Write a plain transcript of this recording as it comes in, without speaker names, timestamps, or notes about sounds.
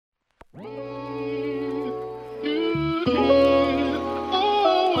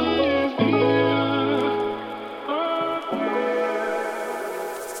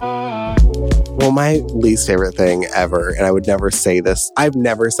Well, my least favorite thing ever, and I would never say this, I've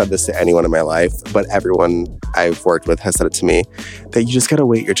never said this to anyone in my life, but everyone I've worked with has said it to me, that you just gotta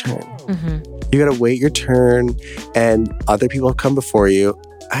wait your turn. You gotta wait your turn, and other people come before you.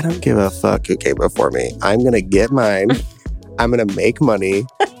 I don't give a fuck who came before me. I'm gonna get mine. I'm gonna make money,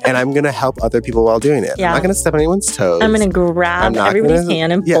 and I'm gonna help other people while doing it. I'm not gonna step on anyone's toes. I'm gonna grab everybody's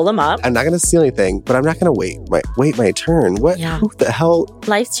hand and pull them up. I'm not gonna steal anything, but I'm not gonna wait my turn. What? Yeah. Who the hell?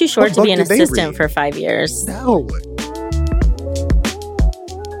 Life's too short to be an assistant for 5 years. No.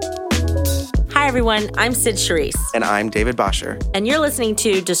 Hi, everyone. I'm Sid Charisse. And I'm David Bosher. And you're listening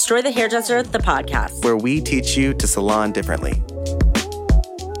to Destroy the Hairdresser, the podcast, where we teach you to salon differently.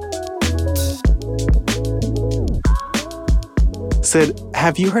 Sid,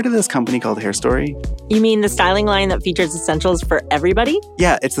 have you heard of this company called Hair Story? You mean the styling line that features essentials for everybody?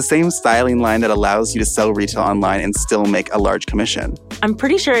 Yeah, it's the same styling line that allows you to sell retail online and still make a large commission. I'm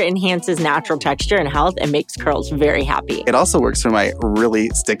pretty sure it enhances natural texture and health and makes curls very happy. It also works for my really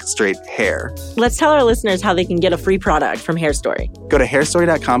stick-straight hair. Let's tell our listeners how they can get a free product from Hair Story. Go to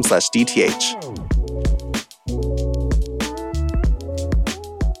hairstory.com/DTH.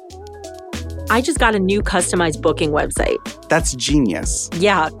 I just got a new customized booking website. That's genius.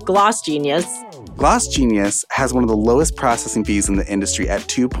 Yeah, Gloss Genius. Gloss Genius has one of the lowest processing fees in the industry at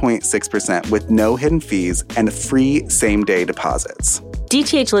 2.6% with no hidden fees and free same-day deposits.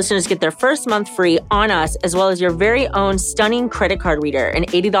 DTH listeners get their first month free on us, as well as your very own stunning credit card reader, an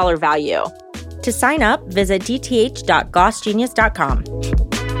 $80 value. To sign up, visit dth.glossgenius.com.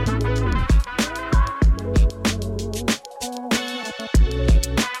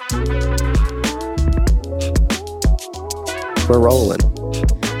 We're rolling.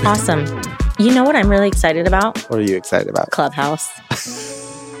 Awesome. You know what I'm really excited about? What are you excited about? Clubhouse.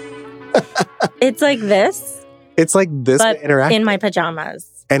 It's like this. It's like this, but interactive. In my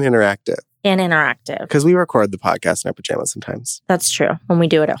pajamas. And interactive. Because we record the podcast in our pajamas sometimes. That's true. When we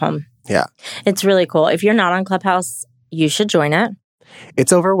do it at home. Yeah. It's really cool. If you're not on Clubhouse, you should join it.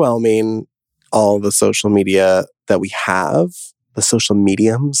 It's overwhelming, all the social media that we have, the social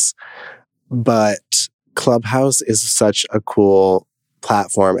mediums. But Clubhouse is such a cool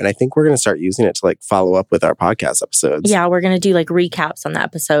platform, and I think we're going to start using it to like follow up with our podcast episodes. Yeah, we're going to do like recaps on the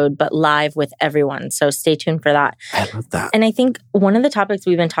episode, but live with everyone. So stay tuned for that. I love that. And I think one of the topics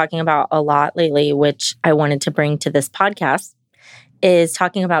we've been talking about a lot lately, which I wanted to bring to this podcast, is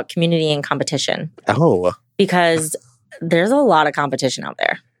talking about community and competition. Oh. Because there's a lot of competition out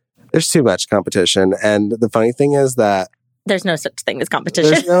there. There's too much competition. And the funny thing is that there's no such thing as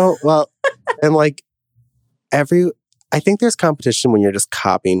competition. And like I think there's competition when you're just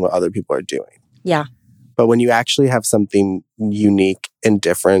copying what other people are doing. Yeah. But when you actually have something unique and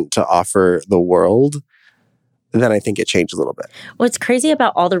different to offer the world, then I think it changes a little bit. What's crazy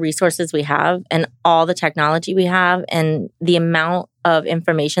about all the resources we have and all the technology we have and the amount of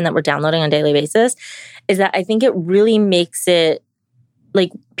information that we're downloading on a daily basis is that I think it really makes it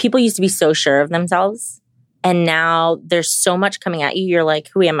like people used to be so sure of themselves. And now there's so much coming at you. You're like,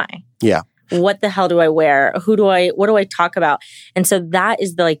 who am I? Yeah. What the hell do I wear? What do I talk about? And so that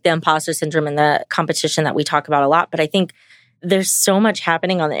is the imposter syndrome and the competition that we talk about a lot. But I think there's so much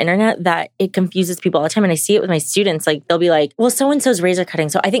happening on the internet that it confuses people all the time. And I see it with my students. Like they'll be like, well, so-and-so's razor cutting.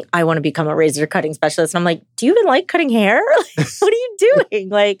 So I think I want to become a razor cutting specialist. And I'm like, do you even like cutting hair? Like, what are you doing?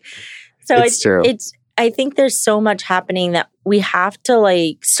 It's true. I think there's so much happening that we have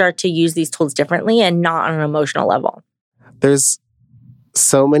to start to use these tools differently and not on an emotional level. There's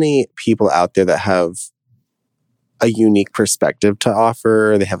so many people out there that have a unique perspective to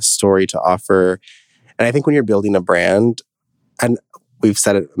offer. They have a story to offer. And I think when you're building a brand, and we've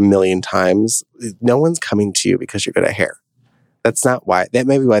said it a million times, no one's coming to you because you're good at hair. That's not why. That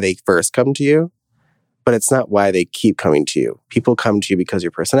may be why they first come to you, but it's not why they keep coming to you. People come to you because of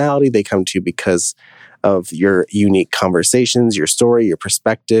your personality. They come to you because of your unique conversations, your story, your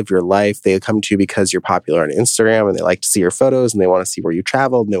perspective, your life. They come to you because you're popular on Instagram and they like to see your photos and they want to see where you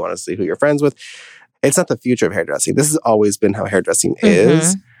traveled and they want to see who you're friends with. It's not the future of hairdressing. This has always been how hairdressing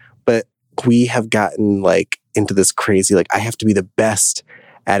is, but we have gotten into this crazy, I have to be the best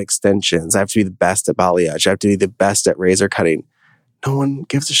at extensions. I have to be the best at balayage. I have to be the best at razor cutting. No one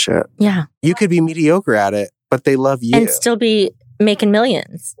gives a shit. Yeah. You could be mediocre at it, but they love you. And still be making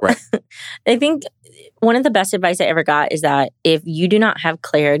millions. Right. I think one of the best advice I ever got is that if you do not have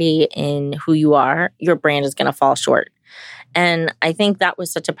clarity in who you are, your brand is going to fall short. And I think that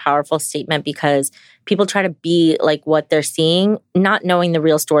was such a powerful statement because people try to be like what they're seeing, not knowing the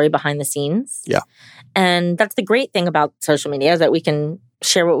real story behind the scenes. Yeah. And that's the great thing about social media is that we can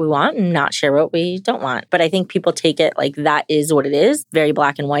share what we want and not share what we don't want. But I think people take it like that is what it is, very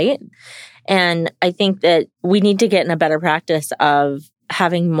black and white. And I think that we need to get in a better practice of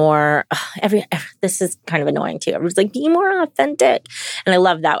having more, this is kind of annoying too. Everyone's like, be more authentic. And I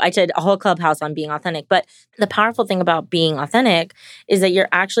love that. I did a whole clubhouse on being authentic. But the powerful thing about being authentic is that you're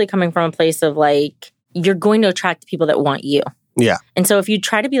actually coming from a place of like, you're going to attract people that want you. Yeah. And so if you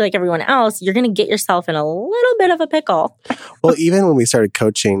try to be like everyone else, you're going to get yourself in a little bit of a pickle. Well, even when we started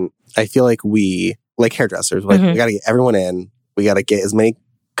coaching, I feel like we, like hairdressers, like we got to get everyone in. We got to get as many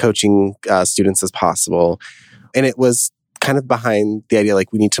coaching students as possible. And it was kind of behind the idea,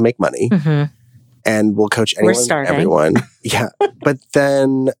 like we need to make money and we'll coach anyone, everyone. Yeah. But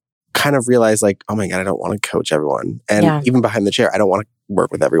then kind of realized like, oh my God, I don't want to coach everyone. And even behind the chair, I don't want to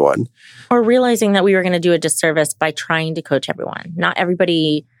work with everyone. Or realizing that we were going to do a disservice by trying to coach everyone. Not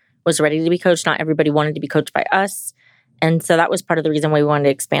everybody was ready to be coached. Not everybody wanted to be coached by us. And so that was part of the reason why we wanted to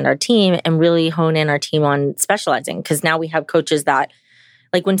expand our team and really hone in our team on specializing. Because now we have coaches that,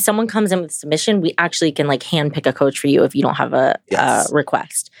 like when someone comes in with a submission, we actually can like handpick a coach for you if you don't have a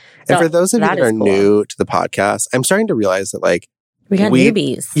request. So and for those of you that are new to the podcast, I'm starting to realize that like we got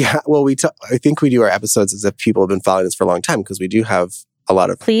newbies. Yeah. Well, I think we do our episodes as if people have been following us for a long time because we do have a lot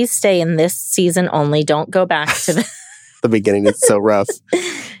of... Please stay in this season only. Don't go back to the beginning. It's so rough.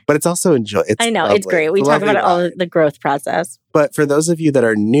 But it's also I know. Lovely. It's great. We talk about all the growth process. But for those of you that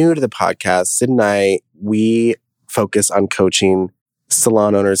are new to the podcast, Sid and I, we focus on coaching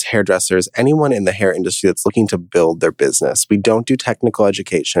salon owners, hairdressers, anyone in the hair industry that's looking to build their business. We don't do technical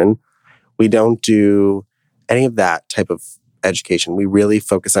education. We don't do any of that type of education. We really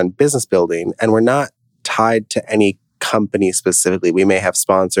focus on business building, and we're not tied to any company specifically. We may have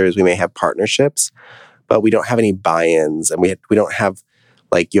sponsors, we may have partnerships, but we don't have any buy-ins, and we don't have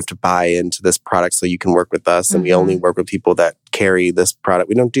like you have to buy into this product so you can work with us, and we only work with people that carry this product.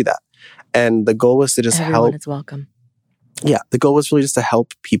 We don't do that. And the goal was to just Everyone is welcome. Yeah, the goal was really just to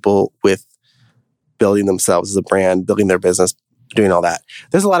help people with building themselves as a brand, building their business, doing all that.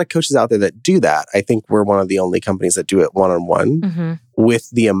 There's a lot of coaches out there that do that. I think we're one of the only companies that do it one-on-one with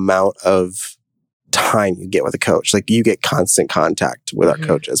the amount of time you get with a coach. Like you get constant contact with our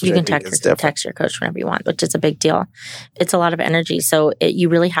coaches, which you can text your coach whenever you want, which is a big deal. It's a lot of energy. So you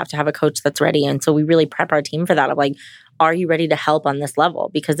really have to have a coach that's ready. And so we really prep our team for that of like, are you ready to help on this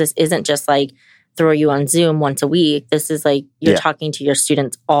level? Because this isn't just like throw you on Zoom once a week. This is like you're talking to your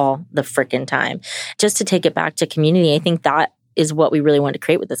students all the freaking time. Just to take it back to community, I think that is what we really wanted to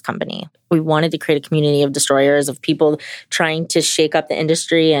create with this company. We wanted to create a community of destroyers, of people trying to shake up the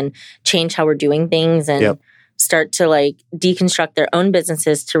industry and change how we're doing things and start to like deconstruct their own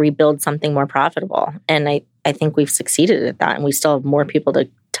businesses to rebuild something more profitable. And I think we've succeeded at that. And we still have more people to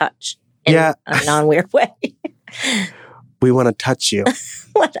touch in a non-weird way. We want to touch you.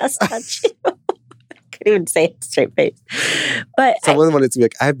 Let us touch you. I couldn't even say it straight face. But someone wanted to be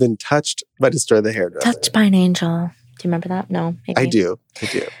like, I've been touched by Destroy the Hairdresser. Touched by an Angel. Do you remember that? No, maybe. I do.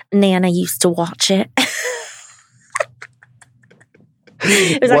 Nana used to watch it.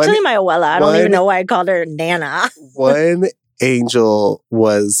 It was actually my abuela. I don't even know why I called her Nana. One angel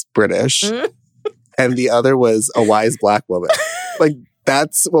was British, and the other was a wise black woman. Like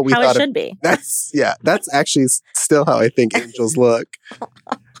that's what we thought. How it should be. That's actually still how I think angels look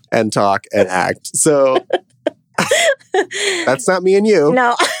and talk and act. So that's not me and you.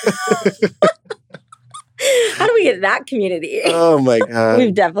 No. How do we get that community? Oh my God.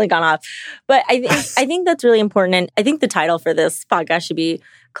 We've definitely gone off. But I think that's really important. And I think the title for this podcast should be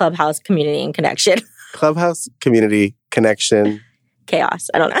Clubhouse Community and Connection. Clubhouse Community Connection.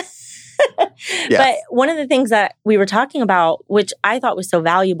 Chaos. I don't know. But one of the things that we were talking about, which I thought was so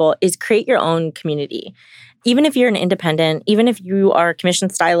valuable, is create your own community. Even if you're an independent, even if you are a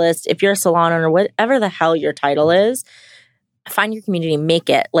commission stylist, if you're a salon owner, whatever the hell your title is, find your community, make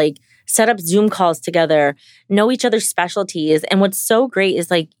it. Like, set up Zoom calls together, know each other's specialties. And what's so great is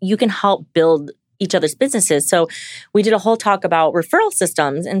like you can help build each other's businesses. So we did a whole talk about referral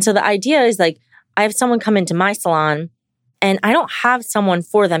systems. And so the idea is like, I have someone come into my salon and I don't have someone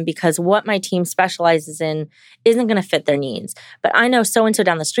for them because what my team specializes in isn't going to fit their needs. But I know so-and-so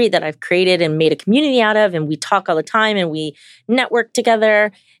down the street that I've created and made a community out of, and we talk all the time and we network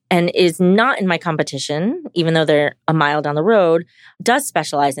together, and is not in my competition, even though they're a mile down the road, does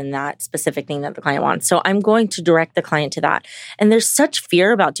specialize in that specific thing that the client wants. So I'm going to direct the client to that. And there's such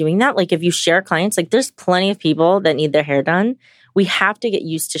fear about doing that. Like if you share clients, like there's plenty of people that need their hair done. We have to get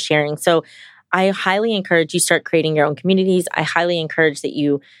used to sharing. So I highly encourage you start creating your own communities. I highly encourage that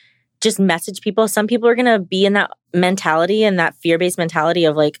you just message people. Some people are going to be in that mentality and that fear-based mentality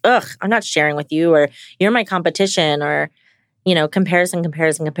of like, ugh, I'm not sharing with you, or you're my competition, or comparison.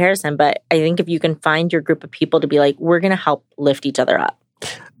 But I think if you can find your group of people to be like, we're going to help lift each other up.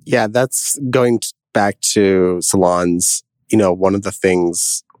 Yeah, that's going back to salons. One of the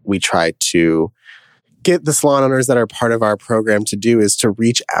things we try to get the salon owners that are part of our program to do is to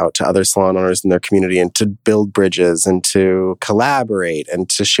reach out to other salon owners in their community and to build bridges and to collaborate and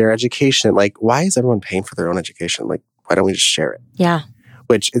to share education. Like, why is everyone paying for their own education? Like, why don't we just share it? Yeah.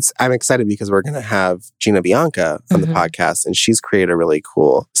 I'm excited because we're going to have Gina Bianca on the podcast, and she's created a really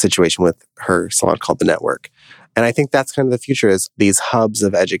cool situation with her salon called The Network. And I think that's kind of the future, is these hubs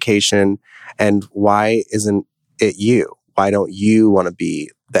of education. And why isn't it you? Why don't you want to be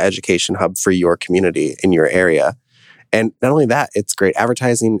the education hub for your community in your area? And not only that, it's great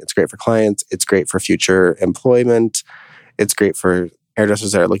advertising. It's great for clients. It's great for future employment. It's great for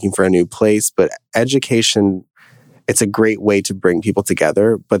hairdressers that are looking for a new place. But education, it's a great way to bring people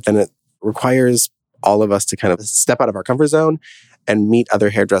together. But then it requires all of us to kind of step out of our comfort zone and meet other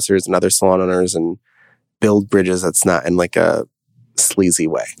hairdressers and other salon owners and build bridges that's not in like a sleazy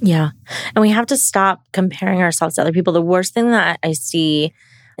way. Yeah. And we have to stop comparing ourselves to other people. The worst thing that I see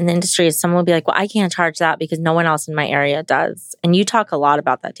in the industry is someone will be like, well, I can't charge that because no one else in my area does. And you talk a lot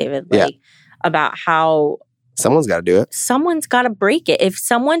about that, David, about how someone's got to do it. Someone's got to break it. If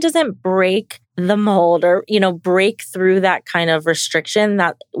someone doesn't break the mold or, break through that kind of restriction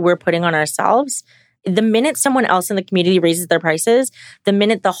that we're putting on ourselves, the minute someone else in the community raises their prices, the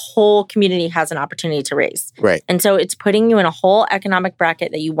minute the whole community has an opportunity to raise. Right. And so it's putting you in a whole economic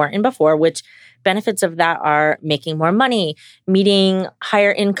bracket that you weren't in before, which benefits of that are making more money, meeting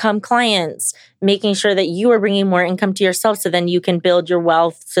higher income clients, making sure that you are bringing more income to yourself so then you can build your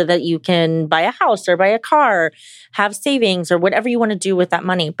wealth so that you can buy a house or buy a car, have savings or whatever you want to do with that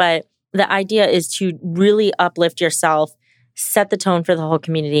money. But the idea is to really uplift yourself, set the tone for the whole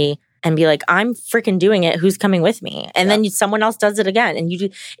community, and be like, I'm freaking doing it. Who's coming with me? And then someone else does it again. And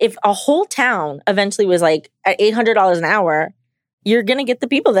if a whole town eventually was like at $800 an hour, you're going to get the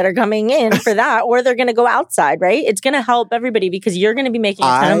people that are coming in for that, or they're going to go outside, right? It's going to help everybody because you're going to be making a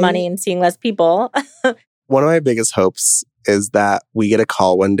ton of money and seeing less people. One of my biggest hopes is that we get a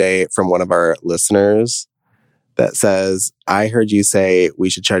call one day from one of our listeners that says, I heard you say we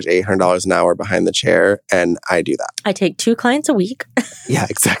should charge $800 an hour behind the chair, and I do that. I take 2 clients a week. Yeah,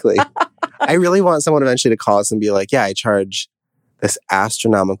 exactly. I really want someone eventually to call us and be like, yeah, I charge this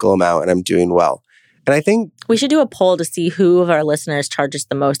astronomical amount and I'm doing well. And I think we should do a poll to see who of our listeners charges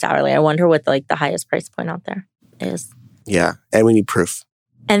the most hourly. I wonder what the highest price point out there is. Yeah, and we need proof.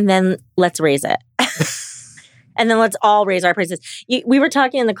 And then let's raise it. And then let's all raise our prices. We were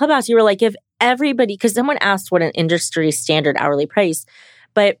talking in the clubhouse. You were like, if everybody, because someone asked what an industry standard hourly price,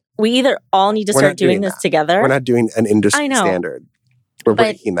 but we either all need to start doing this together. We're not doing an industry standard. We're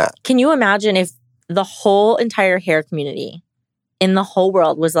breaking that. Can you imagine if the whole entire hair community in the whole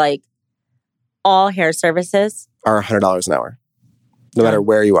world was like, all hair services are $100 an hour, no matter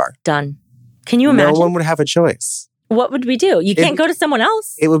where you are. Done. Can you imagine? No one would have a choice. What would we do? You can't go to someone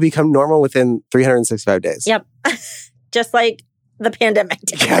else. It would become normal within 365 days. Yep. Just like the pandemic.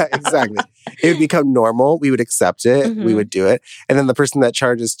 Yeah, exactly. It would become normal. We would accept it. Mm-hmm. We would do it. And then the person that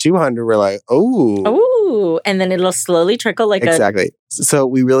charges $200, we're like, oh. And then it'll slowly trickle like Exactly. So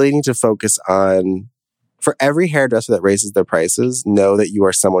we really need to focus on, for every hairdresser that raises their prices, know that you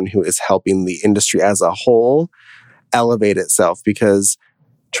are someone who is helping the industry as a whole elevate itself, because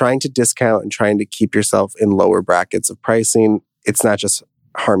trying to discount and trying to keep yourself in lower brackets of pricing, it's not just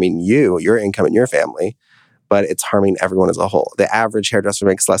harming you, your income and your family, but it's harming everyone as a whole. The average hairdresser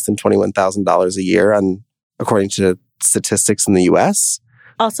makes less than $21,000 a year, according to statistics in the US.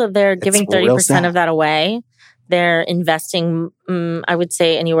 Also, they're giving 30% of that away. They're investing, I would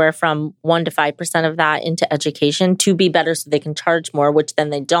say, anywhere from 1% to 5% of that into education to be better so they can charge more, which then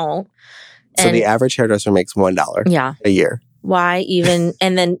they don't. So the average hairdresser makes $1 a year. Why even?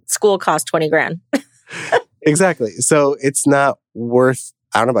 And then school costs $20,000. Exactly. So it's not worth,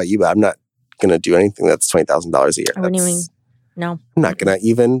 I don't know about you, but I'm not going to do anything that's $20,000 a year. I wouldn't even, no. I'm not going to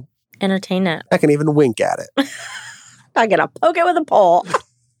even entertain it. I can even wink at it. I'm going to poke it with a pole.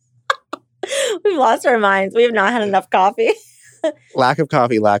 We've lost our minds. We have not had enough coffee. Lack of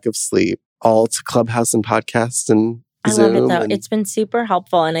coffee, lack of sleep, all to Clubhouse and podcast and Zoom. I love it though. It's been super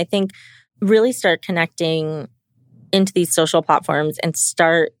helpful. And I think really start connecting into these social platforms and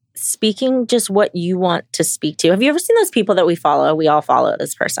start speaking just what you want to speak to. Have you ever seen those people that we follow? We all follow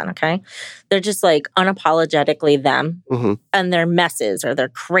this person, okay? They're just like unapologetically them, and they're messes or they're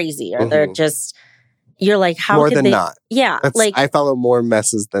crazy or they're just, you're like, how more could than they? not. Yeah. I follow more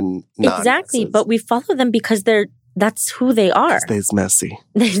messes than not. Exactly. But we follow them because that's who they are. They's messy.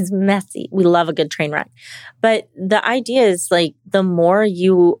 They's messy. We love a good train wreck. But the idea is like, the more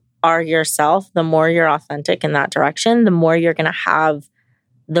you are yourself, the more you're authentic in that direction, the more you're going to have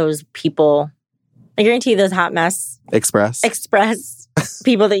those people, I guarantee you those hot mess Express.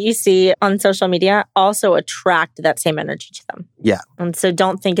 people that you see on social media also attract that same energy to them. Yeah. And so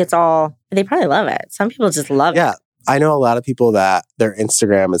don't think it's all, they probably love it. Some people just love Yeah. it. I know a lot of people that their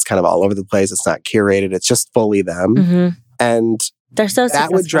Instagram is kind of all over the place. It's not curated. It's just fully them. Mm-hmm. And They're so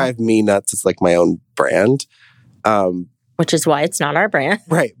that would successful. drive me nuts. It's like my own brand. Which is why it's not our brand.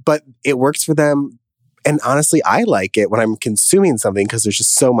 Right. But it works for them. And honestly, I like it when I'm consuming something because there's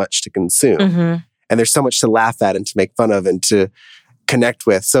just so much to consume. Mm-hmm. And there's so much to laugh at and to make fun of and to connect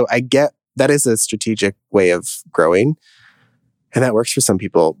with. So I get that is a strategic way of growing. And that works for some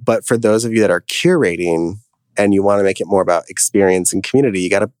people. But for those of you that are curating and you want to make it more about experience and community, you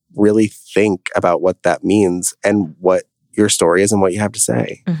got to really think about what that means and what your story is and what you have to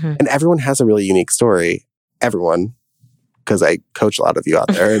say. Mm-hmm. And everyone has a really unique story. Everyone, because I coach a lot of you out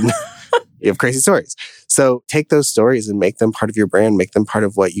there and you have crazy stories. So take those stories and make them part of your brand, make them part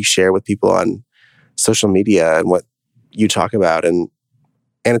of what you share with people on social media and what you talk about. And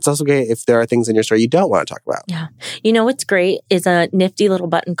it's also okay if there are things in your story you don't want to talk about. Yeah. You know what's great is a nifty little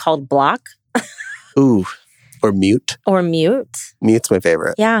button called block. Ooh, or mute. Or mute. Mute's my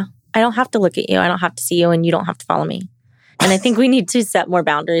favorite. Yeah. I don't have to look at you. I don't have to see you, and you don't have to follow me. And I think we need to set more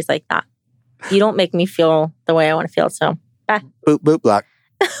boundaries like that. You don't make me feel the way I want to feel. So, bye. Boop, boop, block.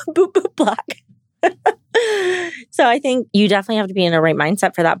 Boop, boop, block. So I think you definitely have to be in a right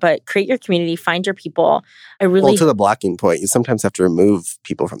mindset for that. But create your community, find your people. Well, to the blocking point, you sometimes have to remove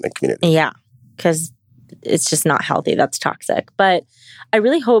people from the community. Yeah, because it's just not healthy. That's toxic. But I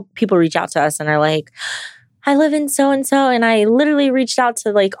really hope people reach out to us and are like, I live in so-and-so, and I literally reached out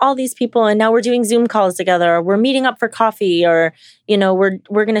to like all these people, and now we're doing Zoom calls together, or we're meeting up for coffee, or, you know, we're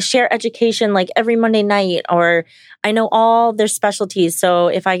going to share education like every Monday night, or I know all their specialties. So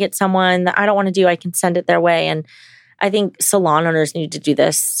if I get someone that I don't want to do, I can send it their way. And I think salon owners need to do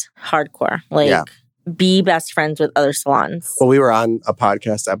this hardcore. Like, be best friends with other salons. Well, we were on a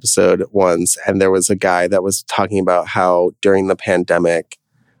podcast episode once, and there was a guy that was talking about how during the pandemic,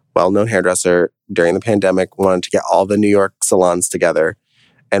 well-known hairdresser during the pandemic wanted to get all the New York salons together.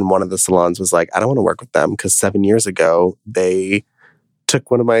 And one of the salons was like, I don't want to work with them because 7 years ago, they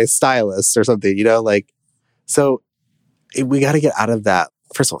took one of my stylists or something, you know, like, so we got to get out of that.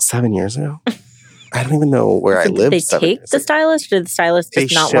 First of all, 7 years ago, I don't even know where I lived. Did they take the stylist, or did the stylist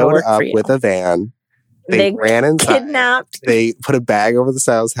just not want to work for you? They showed up with a van. They ran inside. Kidnapped. They put a bag over the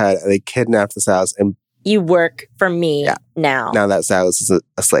stylist's head and they kidnapped the stylist and you work for me now. Now that stylist is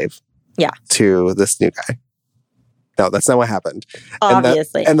a slave. Yeah. To this new guy. No, that's not what happened.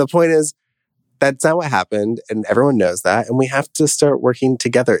 Obviously. And the point is, that's not what happened. And everyone knows that. And we have to start working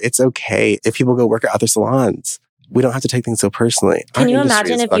together. It's okay if people go work at other salons. We don't have to take things so personally. Can you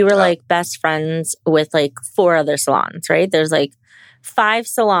imagine if you were like best friends with like 4 other salons, right? There's like 5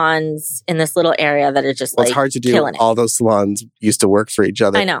 salons in this little area that are just like it's hard to do. All those salons used to work for each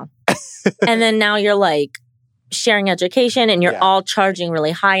other. I know. And then now you're like sharing education and you're all charging really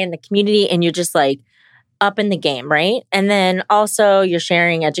high in the community and you're just like up in the game, right? And then also you're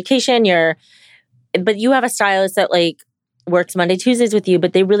sharing education, but you have a stylist that like works Monday, Tuesdays with you,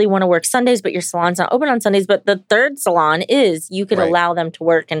 but they really want to work Sundays, but your salon's not open on Sundays. But the third salon is, you could allow them to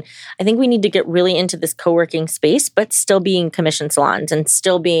work. And I think we need to get really into this co-working space, but still being commission salons and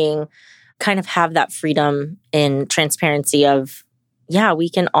still being kind of have that freedom and transparency of, we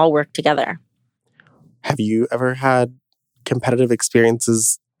can all work together. Have you ever had competitive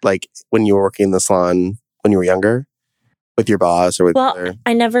experiences like when you were working in the salon when you were younger with your boss or with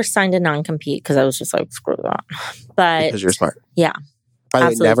I never signed a non-compete because I was just like, screw that. But because you're smart. Yeah. By the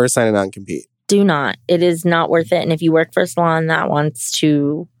way, never sign a non-compete. Do not. It is not worth it. And if you work for a salon that wants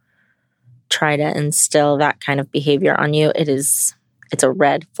to try to instill that kind of behavior on you, it's a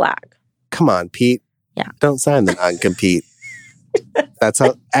red flag. Come on, Pete. Yeah. Don't sign the non-compete. That's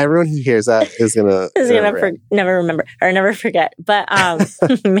how everyone who hears that is gonna never remember or never forget. But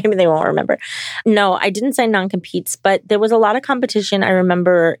maybe they won't remember. No, I didn't sign non-competes, but there was a lot of competition. I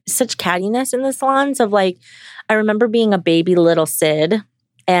remember such cattiness in the salons of like, I remember being a baby little Sid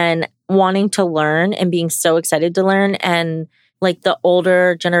and wanting to learn and being so excited to learn, and like the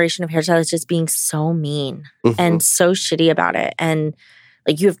older generation of hairstylists just being so mean and so shitty about it. And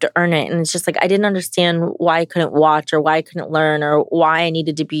like, you have to earn it. And it's just like, I didn't understand why I couldn't watch or why I couldn't learn or why I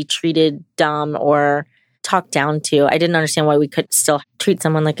needed to be treated dumb or talked down to. I didn't understand why we could still treat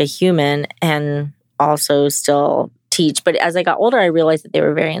someone like a human and also still teach. But as I got older, I realized that they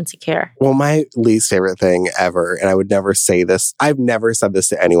were very insecure. Well, my least favorite thing ever, and I would never say this, I've never said this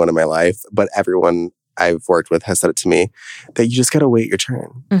to anyone in my life, but everyone I've worked with has said it to me, that you just got to wait your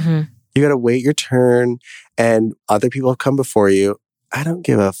turn. You got to wait your turn, and other people have come before you. I don't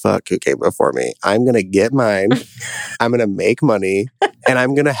give a fuck who came before me. I'm going to get mine. I'm going to make money and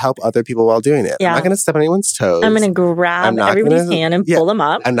I'm going to help other people while doing it. Yeah. I'm not going to step on anyone's toes. I'm going to grab everybody's hand and pull them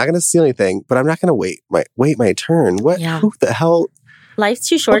up. I'm not going to steal anything, but I'm not going to wait my turn. What? Yeah. Who the hell? Life's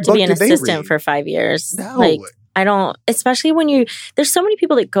too short to be an assistant for 5 years. No. Like, I don't, especially when there's so many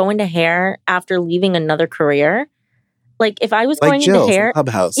people that go into hair after leaving another career. Like if I was like going Jill into hair. From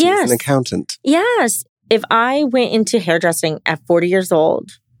Clubhouse, yes. An accountant. Yes. If I went into hairdressing at 40 years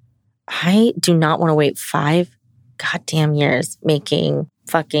old, I do not want to wait 5 goddamn years making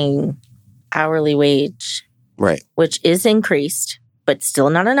fucking hourly wage. Right. Which is increased, but still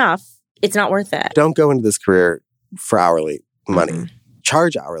not enough. It's not worth it. Don't go into this career for hourly money. Mm-hmm.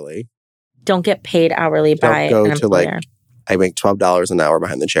 Charge hourly. Don't get paid hourly by Don't go an employer. to like, I make $12 an hour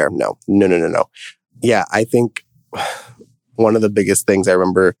behind the chair. No. Yeah, I think one of the biggest things I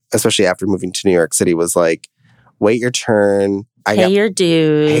remember, especially after moving to New York City, was like, wait your turn. Pay your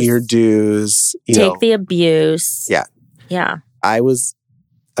dues. Pay your dues. Take the abuse. Yeah. Yeah. I was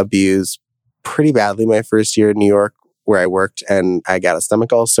abused pretty badly my first year in New York where I worked, and I got a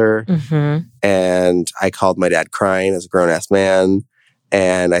stomach ulcer. Mm-hmm. And I called my dad crying as a grown-ass man.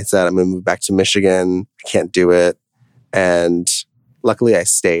 And I said, I'm going to move back to Michigan. I can't do it. And luckily I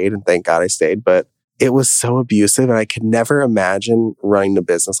stayed, and thank God I stayed. But it was so abusive, and I could never imagine running a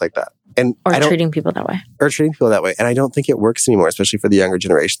business like that. Or treating people that way. And I don't think it works anymore, especially for the younger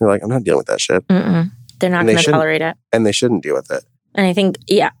generation. They're like, I'm not dealing with that shit. Mm-mm. They're not going to tolerate it. And they shouldn't deal with it. And I think,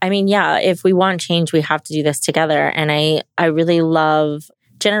 if we want change, we have to do this together. And I really love,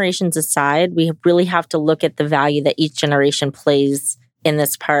 generations aside, we really have to look at the value that each generation plays in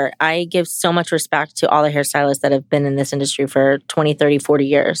this part. I give so much respect to all the hairstylists that have been in this industry for 20, 30, 40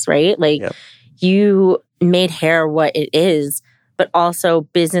 years, right? Like, you made hair what it is, but also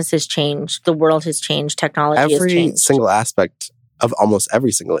business has changed. The world has changed. Technology has changed. Every single aspect of almost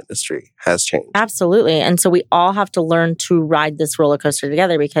every single industry has changed. Absolutely. And so we all have to learn to ride this roller coaster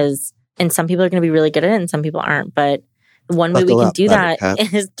together and some people are going to be really good at it and some people aren't. But one way we can do that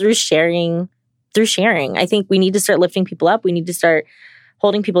is through sharing. I think we need to start lifting people up. We need to start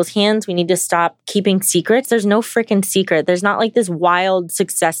holding people's hands. We need to stop keeping secrets. There's no freaking secret. There's not like this wild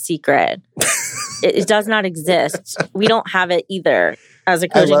success secret. It does not exist. We don't have it either as a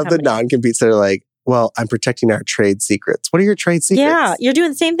coaching I love company. the non-competes that are like, well, I'm protecting our trade secrets. What are your trade secrets? Yeah, you're doing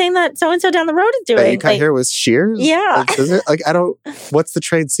the same thing that so-and-so down the road is doing. You cut hair with shears? Yeah. What's the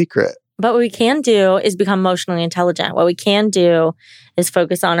trade secret? But what we can do is become emotionally intelligent. What we can do is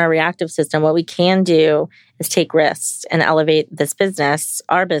focus on our reactive system. What we can do is take risks and elevate this business,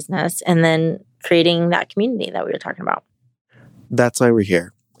 our business, and then creating that community that we were talking about. That's why we're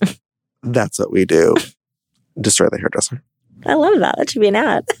here. That's what we do. Destroy the hairdresser. I love that. That should be an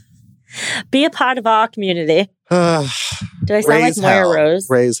ad. Be a part of our community. Did I sound like Moira Rose?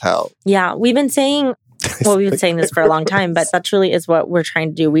 Raise hell. Yeah, we've been saying this for a long time, but that truly is what we're trying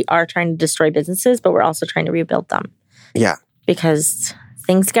to do. We are trying to destroy businesses, but we're also trying to rebuild them. Yeah. Because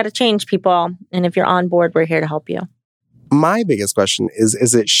things got to change, people. And if you're on board, we're here to help you. My biggest question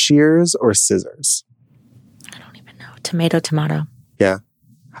is it shears or scissors? I don't even know. Tomato. Yeah.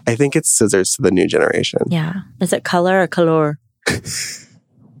 I think it's scissors to the new generation. Yeah. Is it color or color?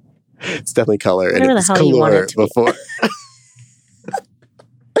 It's definitely color. Whatever and it was color before.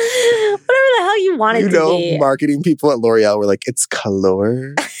 Whatever the hell you want it to be. Marketing people at L'Oreal were like, it's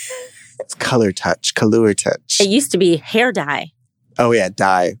color. It's color touch. It used to be hair dye. Oh, yeah,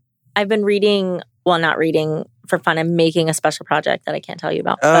 dye. I've been reading, not reading for fun. I'm making a special project that I can't tell you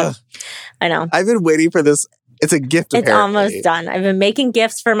about. But I know. I've been waiting for this. It's a gift, apparently. It's almost done. I've been making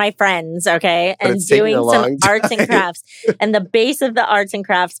gifts for my friends, okay? But and doing some arts and crafts. And the base of the arts and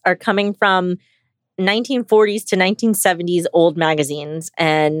crafts are coming from 1940s to 1970s old magazines.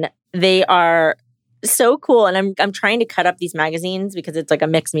 And they are so cool. And I'm trying to cut up these magazines because it's like a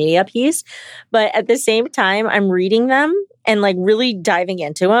mixed media piece. But at the same time, I'm reading them and like really diving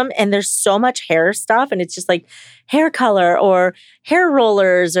into them. And there's so much hair stuff. And it's just like hair color or hair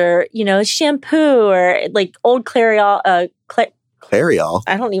rollers or, shampoo or like old Clairol. Clairol?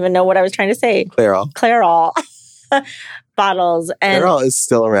 I don't even know what I was trying to say. Clairol bottles. And Clairol is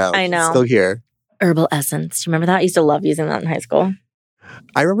still around. I know. It's still here. Herbal Essence. Do you remember that? I used to love using that in high school.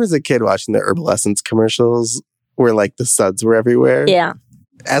 I remember as a kid watching the Herbal Essence commercials where like the suds were everywhere. Yeah.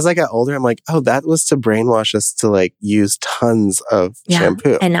 As I got older, I'm like, oh, that was to brainwash us to like use tons of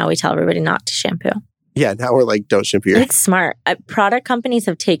shampoo. And now we tell everybody not to shampoo. Yeah, now we're like, don't shampoo your hair. It's smart. Product companies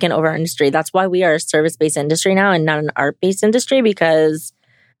have taken over our industry. That's why we are a service-based industry now and not an art-based industry because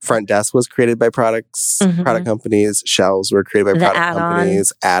Front desk was created by product companies. Shelves were created by product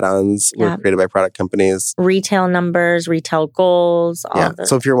companies. Add-ons were created by product companies. Retail numbers, retail goals.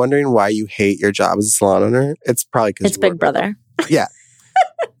 So if you're wondering why you hate your job as a salon owner, it's probably because it's Big Brother. Yeah.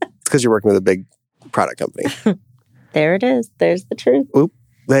 It's because you're working with a big product company. There it is. There's the truth. Oop,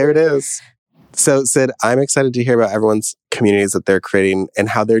 there it is. So Sid, I'm excited to hear about everyone's communities that they're creating and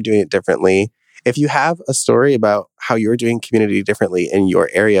how they're doing it differently. If you have a story about how you're doing community differently in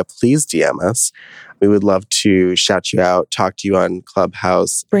your area, please DM us. We would love to shout you out, talk to you on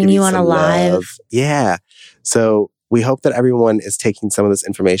Clubhouse. Bring you on a live. Yeah. So we hope that everyone is taking some of this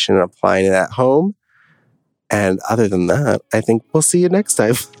information and applying it at home. And other than that, I think we'll see you next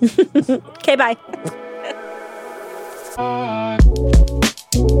time. Okay, bye.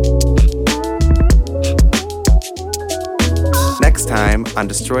 Next time on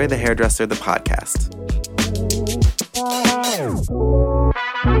Destroy the Hairdresser, the podcast.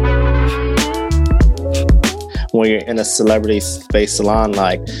 When you're in a celebrity-based salon,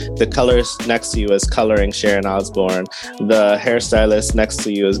 like the colorist next to you is coloring Sharon Osbourne. The hairstylist next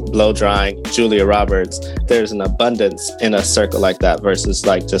to you is blow-drying Julia Roberts. There's an abundance in a circle like that versus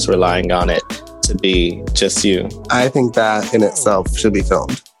like just relying on it to be just you. I think that in itself should be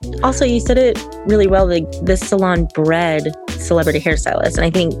filmed. Also, you said it really well. Like, this salon bred celebrity hairstylists. And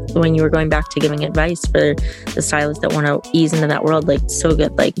I think when you were going back to giving advice for the stylists that want to ease into that world, like, so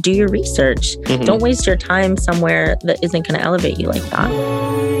good. Like, do your research. Don't waste your time somewhere that isn't going to elevate you like that.